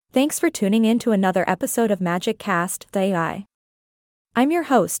Thanks for tuning in to another episode of Magic Cast, the AI. I'm your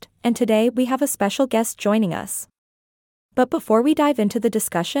host, and today we have a special guest joining us. But before we dive into the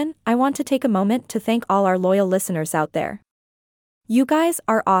discussion, I want to take a moment to thank all our loyal listeners out there. You guys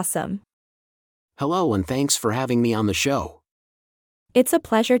are awesome. Hello and thanks for having me on the show. It's a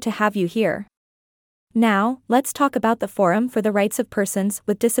pleasure to have you here. Now, let's talk about the Forum for the Rights of Persons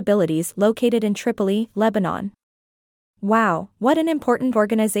with Disabilities located in Tripoli, Lebanon. Wow, what an important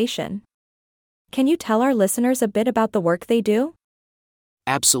organization. Can you tell our listeners a bit about the work they do?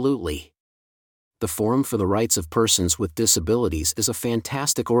 Absolutely. The Forum for the Rights of Persons with Disabilities is a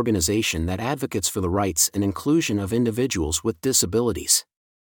fantastic organization that advocates for the rights and inclusion of individuals with disabilities.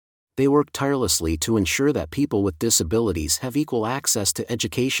 They work tirelessly to ensure that people with disabilities have equal access to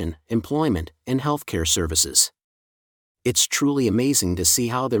education, employment, and healthcare services. It's truly amazing to see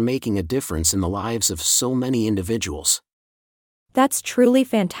how they're making a difference in the lives of so many individuals. That's truly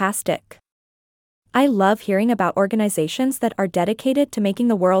fantastic. I love hearing about organizations that are dedicated to making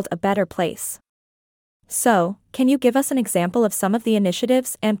the world a better place. So, can you give us an example of some of the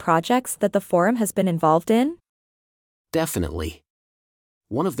initiatives and projects that the Forum has been involved in? Definitely.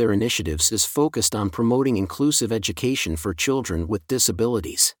 One of their initiatives is focused on promoting inclusive education for children with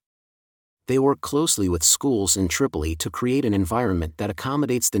disabilities. They work closely with schools in Tripoli to create an environment that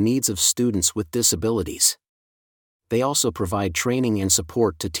accommodates the needs of students with disabilities. They also provide training and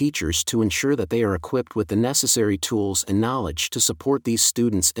support to teachers to ensure that they are equipped with the necessary tools and knowledge to support these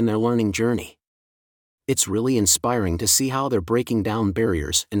students in their learning journey. It's really inspiring to see how they're breaking down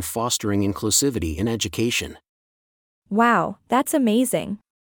barriers and fostering inclusivity in education. Wow, that's amazing.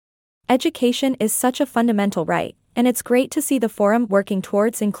 Education is such a fundamental right, and it's great to see the Forum working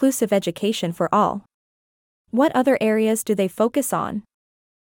towards inclusive education for all. What other areas do they focus on?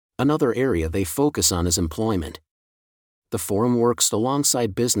 Another area they focus on is employment. The Forum works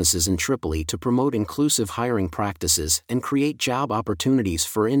alongside businesses in Tripoli to promote inclusive hiring practices and create job opportunities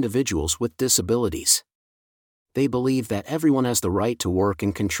for individuals with disabilities. They believe that everyone has the right to work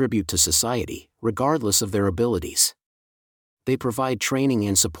and contribute to society, regardless of their abilities. They provide training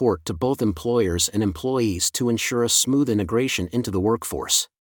and support to both employers and employees to ensure a smooth integration into the workforce.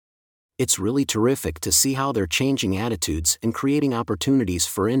 It's really terrific to see how they're changing attitudes and creating opportunities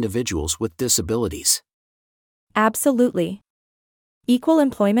for individuals with disabilities. Absolutely. Equal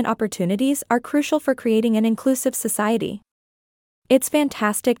employment opportunities are crucial for creating an inclusive society. It's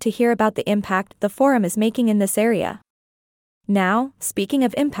fantastic to hear about the impact the Forum is making in this area. Now, speaking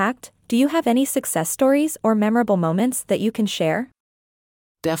of impact, do you have any success stories or memorable moments that you can share?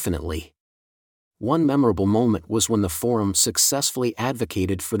 Definitely. One memorable moment was when the Forum successfully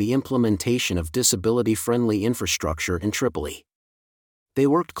advocated for the implementation of disability-friendly infrastructure in Tripoli. They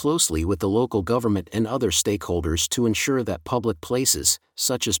worked closely with the local government and other stakeholders to ensure that public places,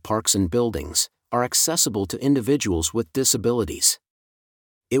 such as parks and buildings, are accessible to individuals with disabilities.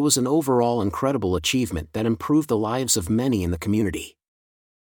 It was an overall incredible achievement that improved the lives of many in the community.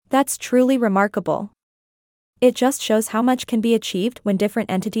 That's truly remarkable. It just shows how much can be achieved when different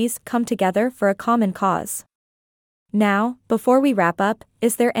entities come together for a common cause. Now, before we wrap up,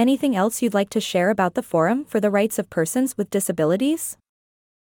 is there anything else you'd like to share about the Forum for the Rights of Persons with Disabilities?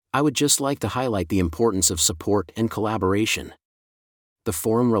 I would just like to highlight the importance of support and collaboration. The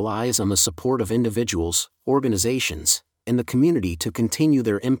Forum relies on the support of individuals, organizations, and the community to continue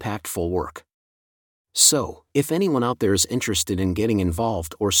their impactful work. So, if anyone out there is interested in getting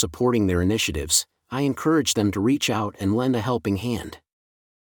involved or supporting their initiatives, I encourage them to reach out and lend a helping hand.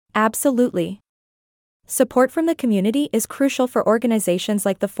 Absolutely. Support from the community is crucial for organizations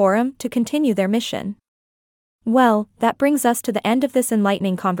like the Forum to continue their mission. Well, that brings us to the end of this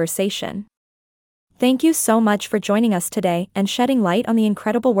enlightening conversation. Thank you so much for joining us today and shedding light on the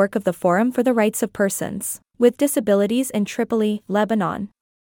incredible work of the Forum for the Rights of Persons with Disabilities in Tripoli, Lebanon.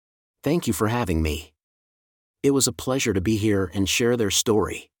 Thank you for having me. It was a pleasure to be here and share their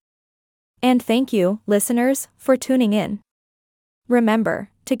story. And thank you, listeners, for tuning in. Remember,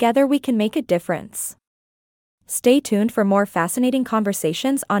 together we can make a difference. Stay tuned for more fascinating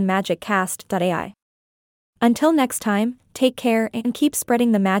conversations on magiccast.ai. Until next time, take care and keep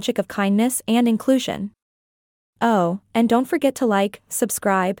spreading the magic of kindness and inclusion. Oh, and don't forget to like,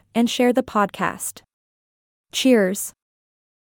 subscribe, and share the podcast. Cheers.